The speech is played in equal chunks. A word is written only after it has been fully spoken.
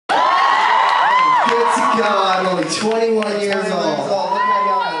only 21 years old. Look how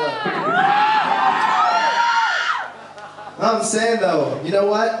young I look. I'm saying though, you know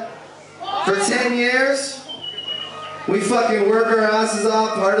what? For 10 years, we fucking work our asses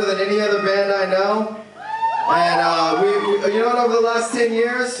off harder than any other band I know. And you know what? Over the last 10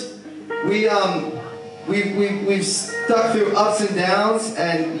 years, we've stuck through ups and downs,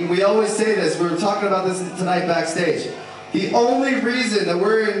 and we always say this. We were talking about this tonight backstage. The only reason that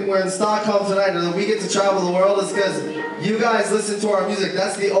we're in Stockholm tonight, or that we get to travel the world, is because you guys listen to our music.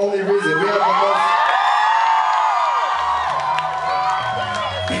 That's the only reason. We have the most.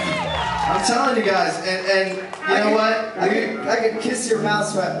 I'm telling you guys, and you know what? I could kiss your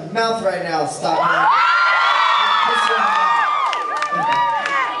mouth right now, Stockholm.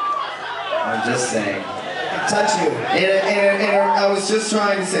 I'm just saying. Touch you. And I was just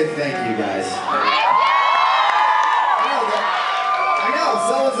trying to say thank you guys. I know,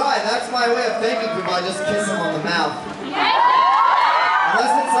 so was I. That's my way of thanking people. I just kiss them on the mouth.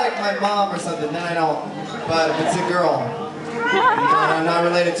 Unless it's like my mom or something, then I don't. But if it's a girl, and I'm not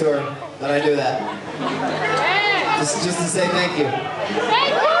related to her, then I do that. Just to say thank you.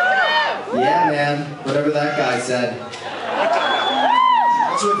 Yeah, man. Whatever that guy said.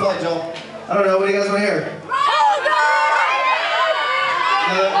 What should we play, Joel? I don't know. What do you guys want to hear?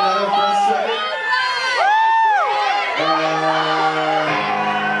 Another